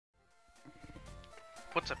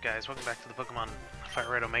What's up, guys? Welcome back to the Pokemon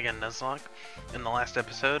FireRed Omega and Nuzlocke. In the last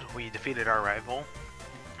episode, we defeated our rival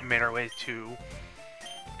and made our way to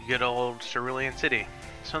good old Cerulean City.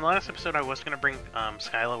 So in the last episode, I was going to bring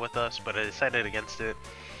Skyla with us, but I decided against it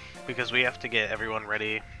because we have to get everyone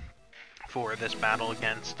ready for this battle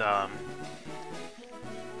against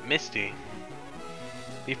Misty.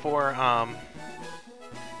 Before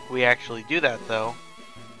we actually do that, though,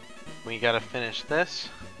 we got to finish this.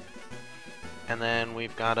 And then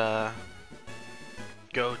we've gotta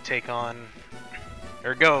go take on,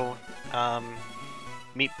 or go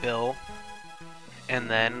meet Bill, and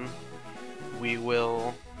then we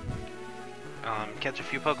will catch a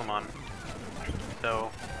few Pokemon. So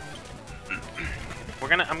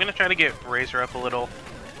I'm gonna try to get Razor up a little,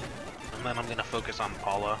 and then I'm gonna focus on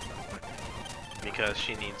Paula because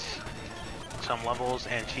she needs some levels,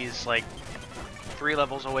 and she's like 3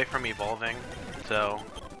 levels away from evolving. So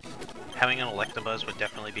having an Electabuzz would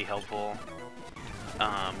definitely be helpful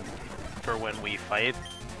for when we fight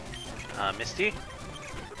Misty.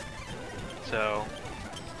 So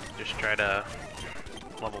just try to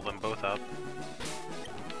level them both up.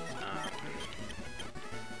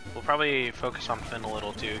 We'll probably focus on Finn a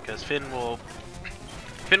little too, because Finn will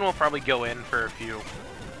probably go in for a few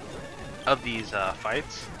of these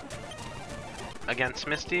fights against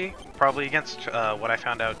Misty. Probably against what I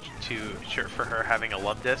found out for her having a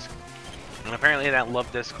Love Disc. And apparently that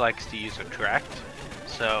Love Disc likes to use Attract,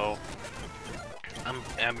 so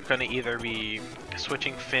I'm gonna either be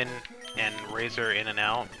switching Finn and Razor in and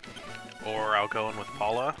out, or I'll go in with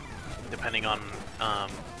Paula, depending on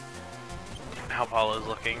how Paula is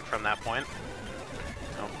looking from that point.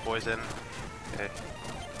 No poison. Okay.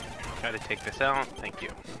 Try to take this out. Thank you.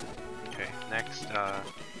 Okay, next,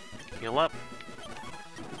 heal up.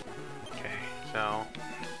 Okay, so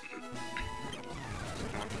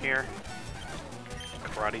come up here.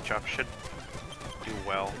 Karate Chop should do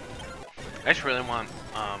well. I just really want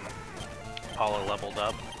Paula leveled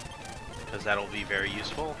up, because that'll be very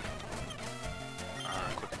useful.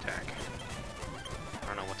 Quick attack. I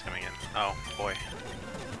don't know what's coming in. Oh, boy.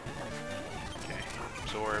 Okay,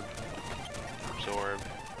 absorb. Absorb.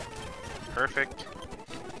 Perfect.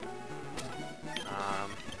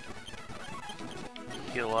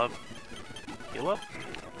 Heal up. Heal up?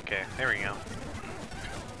 Okay, there we go.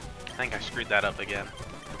 I think I screwed that up again.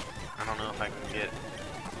 I don't know if I can get...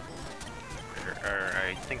 Or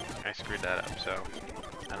I think I screwed that up, so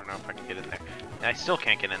I don't know if I can get in there. I still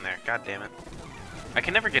can't get in there, god damn it. I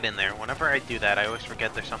can never get in there. Whenever I do that, I always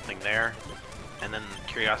forget there's something there, and then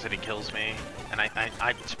curiosity kills me, and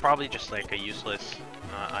it's probably just like a useless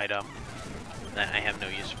item that I have no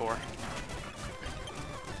use for.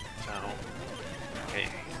 So, okay,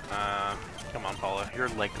 come on Paula, you're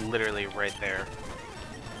like literally right there.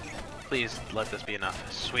 Please let this be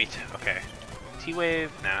enough. Sweet. Okay.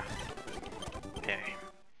 T-Wave? Nah. Okay.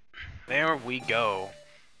 There we go.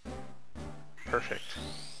 Perfect.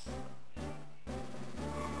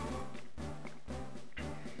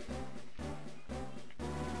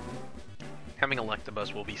 Having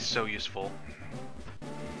Electabuzz will be so useful.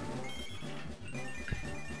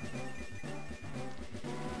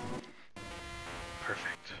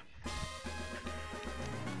 Perfect.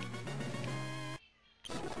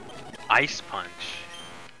 Ice Punch.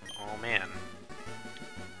 Oh man.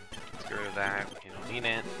 Let's get rid of that. You don't need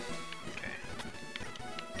it. Okay.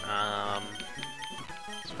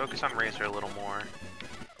 Let's focus on Razor a little more.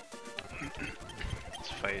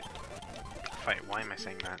 Let's fight. Why am I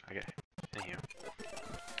saying that? Okay. Anywho.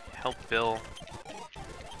 Help Bill.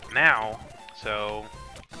 Now, so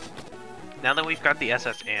now that we've got the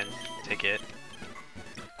SS and ticket,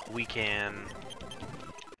 we can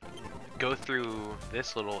go through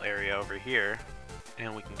this little area over here,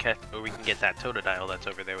 and we can get that Totodile that's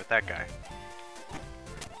over there with that guy.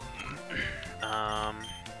 I'm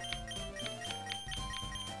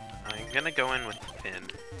gonna go in with Finn,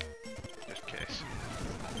 just in case.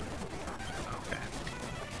 Okay.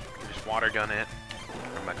 Just water gun it,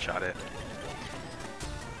 or mud shot it.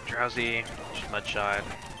 Drowsy, just mud shot.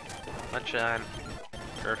 Mud shot.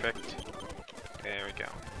 Perfect. There we go.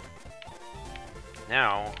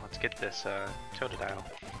 Now, let's get this Totodile.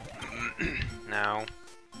 Now,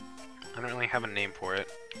 I don't really have a name for it.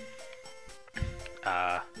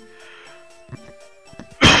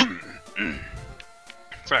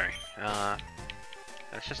 Sorry.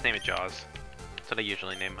 Let's just name it Jaws. That's what I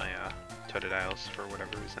usually name my Totodiles for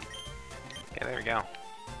whatever reason. Okay, there we go.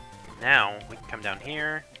 Now, we can come down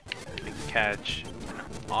here. We can catch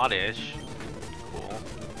Oddish. Cool.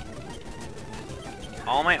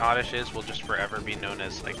 All my Oddishes will just forever be known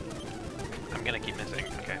as, like... I'm gonna keep missing.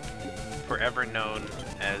 Okay. forever known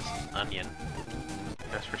as Onion.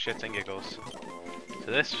 Just for shits and giggles. So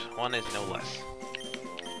this one is no less.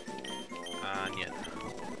 Onion.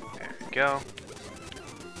 There we go.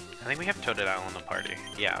 I think we have Totodile in the party.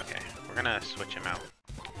 Yeah, okay. We're gonna switch him out.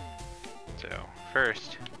 So,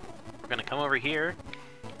 first, we're gonna come over here,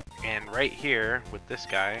 and right here, with this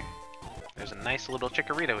guy, there's a nice little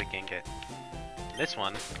Chikorita we can get. This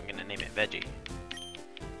one, I'm gonna name it Veggie.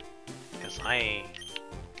 Because I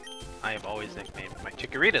have always nicknamed my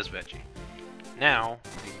Chikoritas Veggie. Now,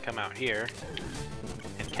 we can come out here,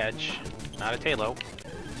 and catch, not a Tailo,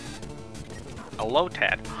 a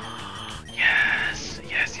Lotad. Yes!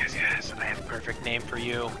 Yes, yes, yes! I have a perfect name for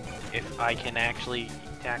you. If I can actually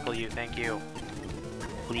tackle you, thank you.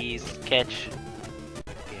 Please catch.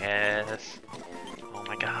 Yes. Oh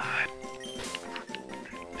my god.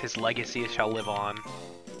 His legacy shall live on.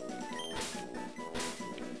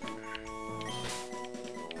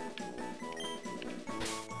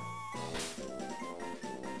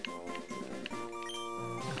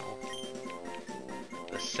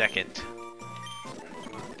 The second.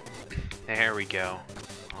 There we go.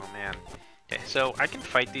 Oh man. Okay, so I can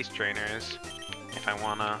fight these trainers if I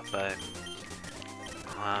wanna, but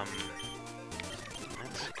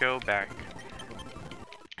let's go back.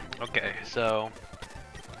 Okay, so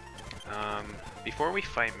before we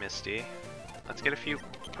fight Misty, let's get a few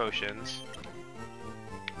potions.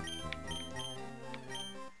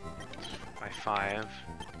 Buy 5.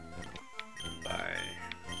 Buy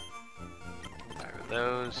 5 of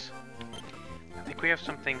those. I think we have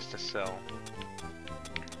some things to sell.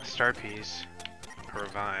 A star piece, a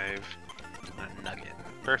revive, and a nugget.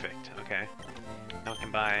 Perfect, okay. Now we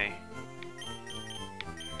can buy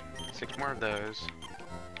 6 more of those,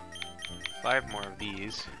 5 more of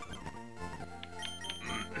these,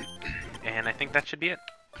 and I think that should be it.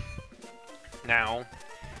 Now,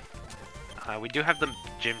 we do have the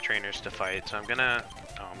gym trainers to fight, so I'm gonna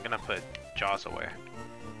put Jaws away.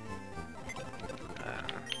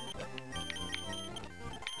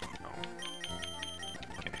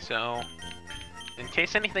 Okay, so in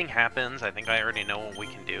case anything happens, I think I already know what we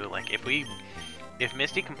can do. Like if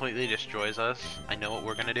Misty completely destroys us, I know what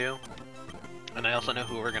we're gonna do, and I also know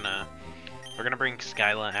who we're gonna bring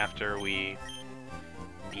Skyla after we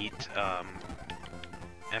beat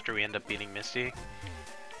after we end up beating Misty,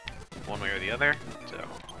 one way or the other. So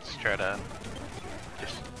let's try to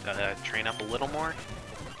just train up a little more.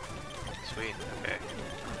 Sweet. Okay.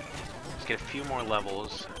 Let's get a few more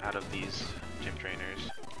levels out of these gym trainers.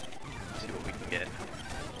 See what we can get.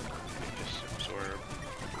 Just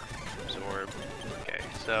absorb. Okay,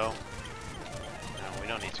 so no, we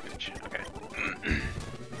don't need Scooch. Okay.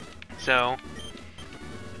 So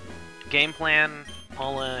game plan: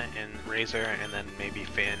 Paula and Razor, and then maybe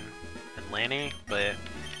Finn and Lanny. But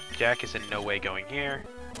Jack is in no way going here.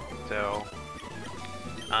 So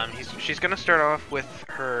she's gonna start off with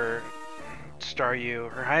her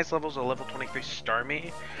Staryu. Her highest level is a level 23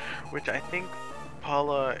 Starmie, which I think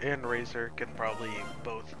Paula and Razor can probably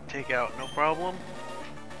both take out no problem.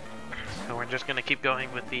 So we're just gonna keep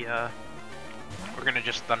going with the we're gonna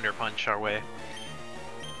just Thunder Punch our way.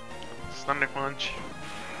 Thunder Punch.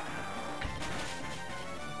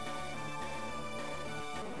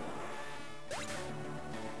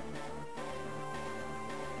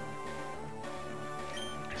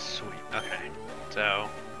 Sweet. Okay. So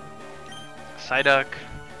Psyduck.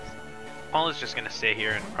 Paula's just gonna stay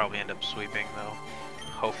here and probably end up sweeping though.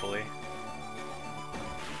 Hopefully.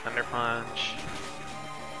 Thunder Punch.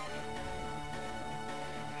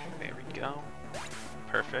 There we go.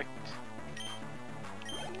 Perfect.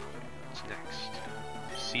 What's next?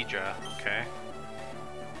 Seadra, okay.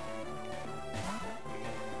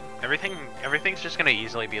 Everything's just gonna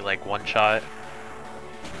easily be like one shot.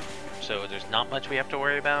 So there's not much we have to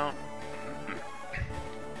worry about.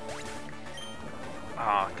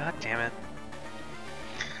 Aw, oh, god damn it.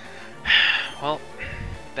 Well,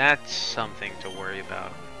 that's something to worry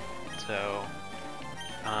about. So,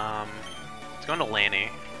 let's go into Lanny.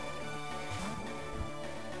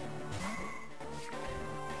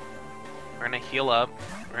 We're gonna heal up.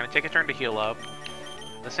 We're gonna take a turn to heal up.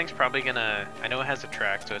 This thing's probably gonna... I know it has a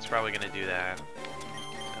track, so it's probably gonna do that. So,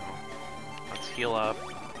 let's heal up.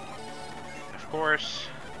 Of course.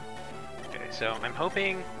 Okay, so I'm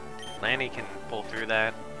hoping Lanny can pull through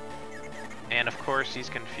that. And of course he's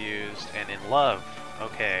confused and in love.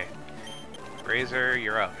 Okay. Razor,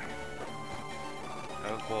 you're up.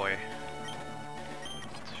 Oh boy.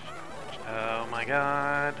 Oh my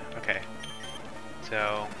god. Okay.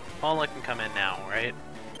 So, Paula can come in now, right?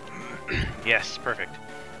 Yes, perfect.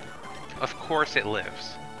 Of course it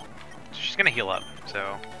lives. So she's gonna heal up,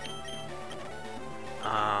 so...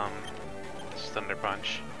 Let's Thunder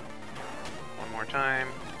Punch. One more time.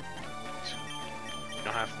 You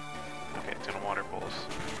don't have... Okay, it's gonna Water Pulse.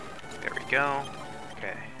 There we go.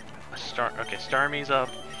 Okay. Okay, Starmie's up.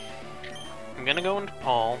 I'm gonna go into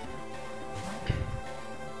Paul.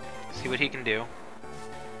 See what he can do.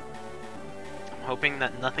 I'm hoping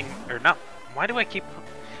that nothing... Or no. Why do I keep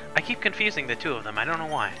confusing the two of them. I don't know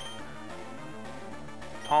why.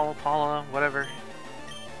 Paula, whatever.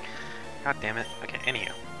 God damn it. Okay,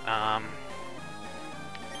 anywho.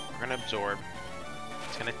 We're gonna absorb.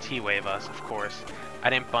 It's gonna T-wave us, of course. I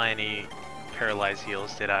didn't buy any paralyzed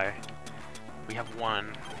heals, did I? We have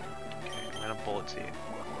one. Okay, I'm gonna Bullet Seed.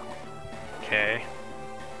 Okay.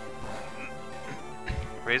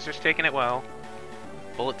 Razor's taking it well.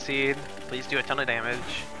 Bullet Seed. Please do a ton of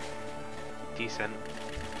damage. Decent.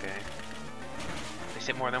 Okay. They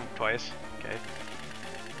hit more than twice. Okay.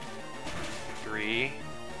 3.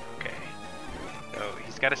 Okay. Oh,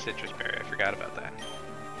 he's got a Citrus Berry. I forgot about that.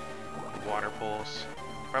 Water Pulse.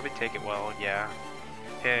 Probably take it well. Yeah.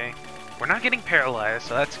 Okay. We're not getting paralyzed,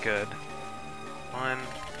 so that's good. 1,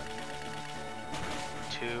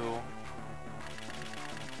 2,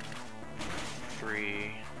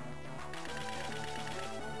 3.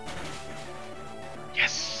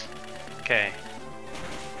 Yes! Okay.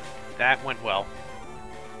 That went well.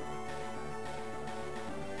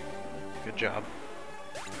 Good job.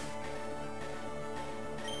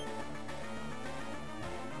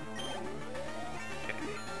 Okay.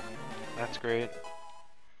 That's great.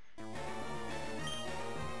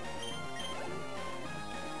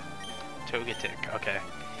 Togetic, okay.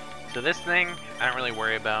 So this thing, I don't really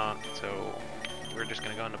worry about, so we're just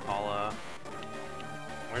gonna go into Paula.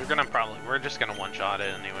 We're just gonna one-shot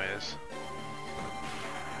it anyways.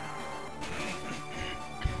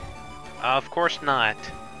 Of course not.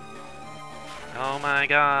 Oh my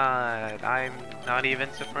god, I'm not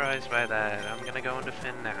even surprised by that. I'm gonna go into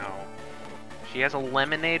Finn now. She has a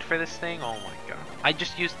lemonade for this thing? Oh my god. I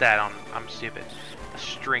just used that on, I'm stupid. A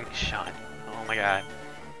strength shot. Oh my god.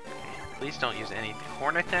 Please don't use any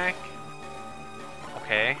horn attack.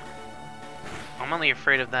 Okay. I'm only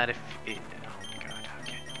afraid of that if it, oh my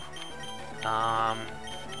god,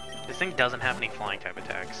 okay. This thing doesn't have any flying type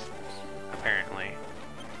attacks, apparently.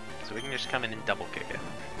 So we can just come in and double kick it.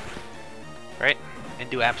 Right? And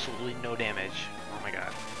do absolutely no damage. Oh my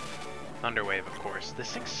god. Thunder Wave, of course.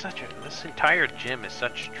 This entire gym is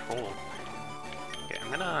such troll. Okay,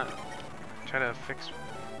 I'm gonna try to fix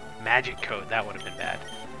Magic Coat. That would have been bad.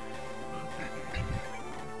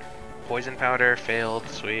 Poison Powder, failed,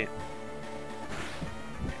 sweet.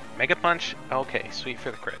 Mega Punch, okay, sweet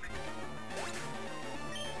for the crit.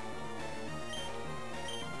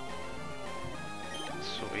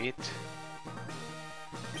 Sweet.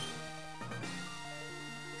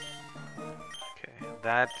 Okay,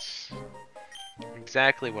 that's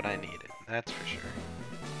exactly what I needed, that's for sure.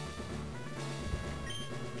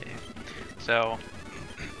 Okay, so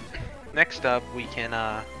next up we can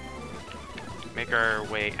make our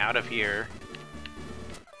way out of here.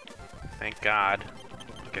 Thank God.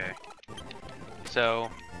 Okay. So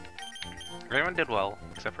everyone did well,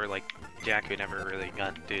 except for like Jack, who never really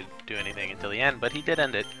got to do anything until the end, but he did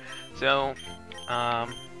end it. So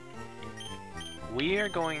we are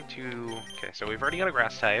going to, okay, so we've already got a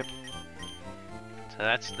grass type. So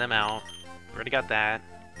that's them out. We already got that.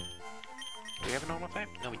 Do we have a normal type?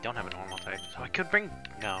 No, we don't have a normal type. So I could bring,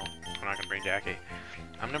 no, I'm not gonna bring Jackie.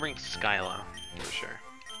 I'm gonna bring Skyla, for sure.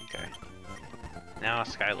 Okay. Now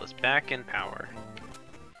Skyla's back in power.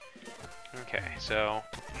 Okay, so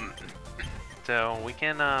we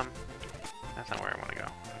can, that's not where I want to go.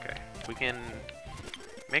 Okay, we can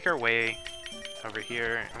make our way over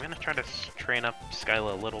here. I'm gonna try to train up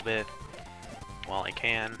Skyla a little bit while I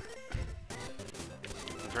can.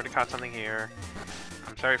 I've already caught something here.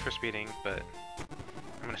 I'm sorry for speeding, but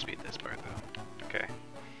I'm gonna speed this part though. Okay.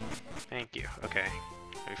 Thank you. Okay.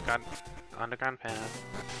 We've got Underground Path.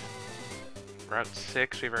 Route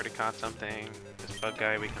 6, we've already caught something. This bug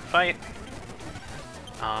guy we can fight.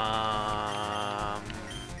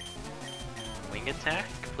 Wing attack,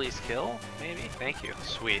 please kill, maybe? Thank you.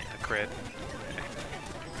 Sweet, a crit. Okay.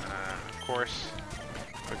 Of course,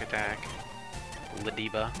 quick attack.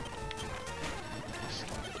 Ladiba.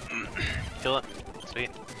 Kill it.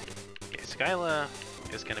 Sweet. Okay, Skyla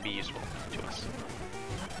is gonna be useful to us.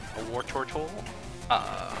 A War Tortoise?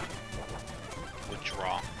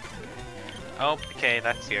 Withdraw. Oh, okay,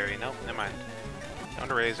 that's the area. Nope, never mind. Down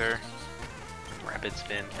to Razor. Rapid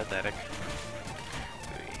Spin, pathetic.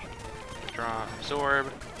 Withdraw,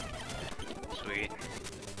 absorb. Sweet.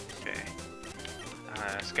 Okay.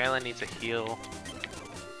 Skyla needs a heal.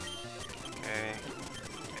 Okay.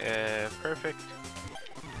 Perfect.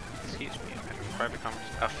 Excuse me, I'm having a private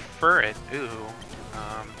conversation. A ferret? Ooh.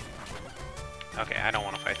 Okay, I don't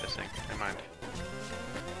want to fight this thing. Never mind.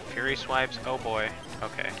 Fury swipes. Oh boy.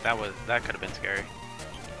 Okay, that could have been scary.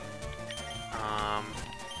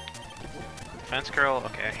 Defense curl.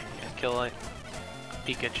 Okay, kill it.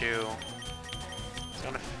 Pikachu. It's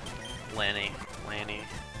gonna Lanny.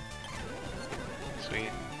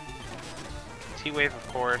 Sweet. T-Wave, of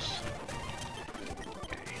course.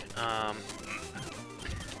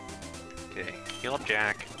 Okay. Okay. Heal up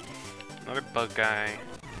Jack. Another bug guy.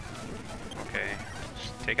 Okay.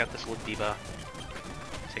 Just take out this Lediba.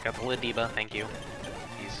 Take out the Lediba, thank you.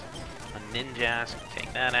 He's a ninja, so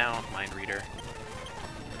take that out. Mind Reader.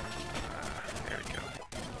 There we go.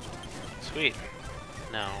 Sweet.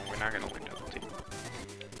 No, we're not gonna win double team.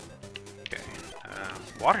 Okay.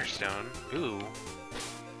 Waterstone. Ooh.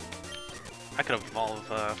 I could evolve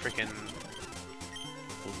freaking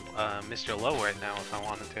Mr. Low right now if I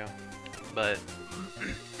wanted to. But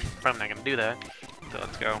probably not gonna do that. So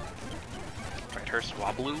let's go. Fight her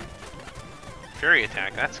Swablu. Fury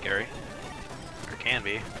attack, that's scary. Or can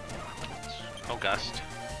be. Oh, Gust.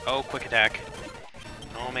 Oh, quick attack.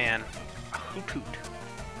 Oh man. Hoot hoot.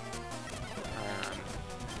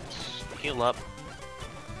 Heal up.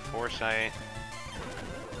 Foresight.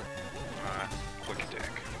 Quick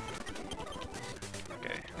attack.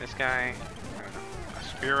 Okay, this guy. A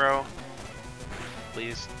Spearow.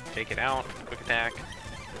 Please take it out. Quick attack.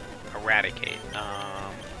 Eradicate.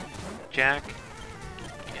 Jack.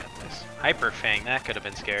 Yeah, this Hyper Fang. That could have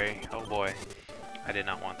been scary. Oh boy. I did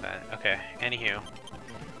not want that. Okay, anywho.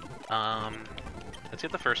 Let's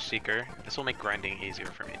get the first Seeker. This will make grinding easier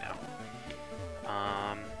for me now.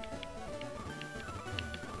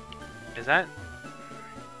 Is that...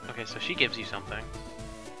 Okay, so she gives you something.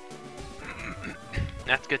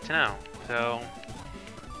 That's good to know. So...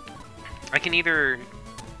 I can either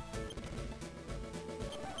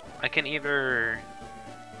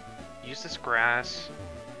use this grass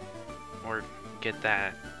or get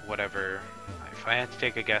that whatever. If I had to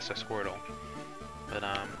take a guess, a Squirtle. But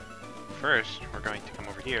first we're going to come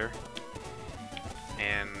over here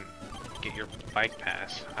and get your bike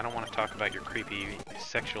pass. I don't want to talk about your creepy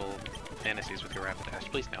sexual fantasies with your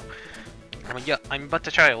Rapidash. Please no. I'm but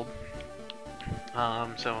a child.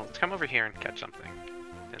 So let's come over here and catch something.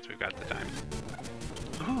 Since we've got the time.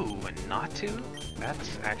 Ooh, a Natu?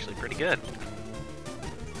 That's actually pretty good.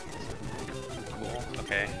 Cool,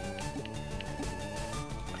 okay.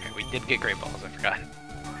 Okay, we did get Great Balls, I forgot.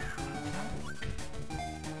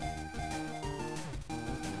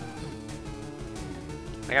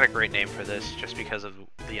 I got a great name for this just because of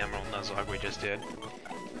the Emerald Nuzlocke we just did.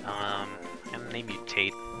 I'm gonna name you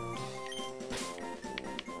Tate.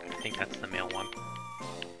 I think that's the male one.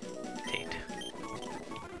 Tate.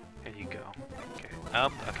 There you go. Okay. Oh,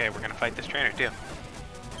 okay, we're gonna fight this trainer too.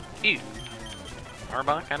 Ew.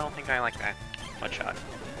 Arbok? I don't think I like that. Mudshot.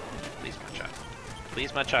 Please Mudshot.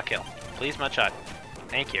 Please Mudshot kill. Please Mudshot.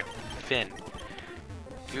 Thank you. Finn.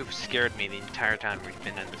 You've scared me the entire time we've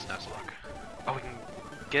been in this Nuzlocke. Oh, we can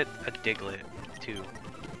get a Diglett too.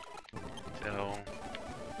 So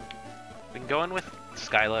we can go in with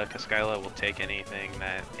Skyla, because Skyla will take anything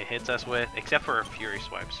that it hits us with, except for Fury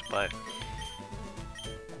Swipes, but...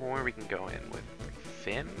 Or we can go in with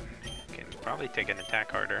Finn. Can probably take an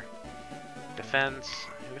attack harder. Defense.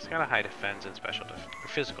 We just got a high defense and special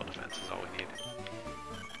physical defense is all we need.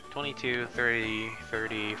 22, 30,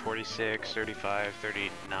 30, 46, 35,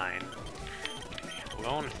 39. We'll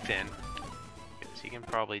go in with Finn, because he can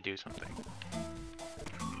probably do something.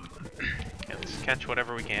 Yeah, let's catch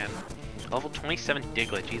whatever we can. Level 27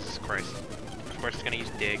 Diglett, Jesus Christ. Of course it's gonna use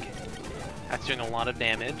Dig. That's doing a lot of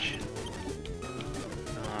damage.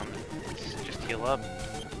 Let's just heal up.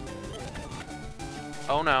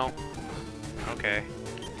 Oh no. Okay.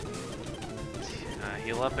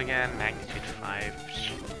 Heal up again, magnitude 5.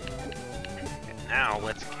 And now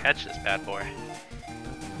let's catch this bad boy.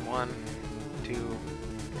 1, 2,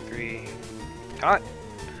 3. Caught!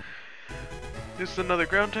 Just another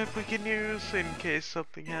ground type we can use in case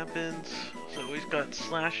something happens. So we've got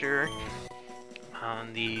Slasher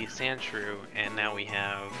on the Sandshrew, and now we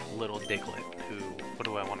have Little Diglett, who, what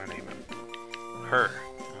do I want to name him? Her.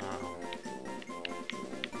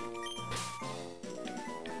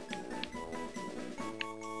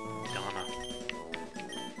 Donna.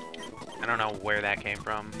 I don't know where that came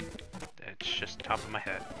from. It's just top of my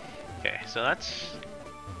head. Okay, so that's...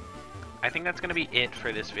 I think that's going to be it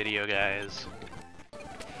for this video, guys.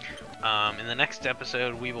 In the next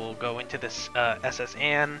episode, we will go into this SS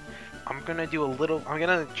Anne. I'm gonna do a little. I'm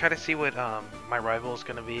gonna try to see what my rival is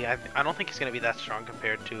gonna be. I don't think he's gonna be that strong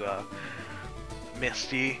compared to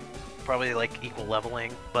Misty. Probably like equal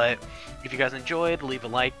leveling. But if you guys enjoyed, leave a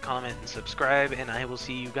like, comment, and subscribe, and I will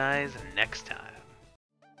see you guys next time.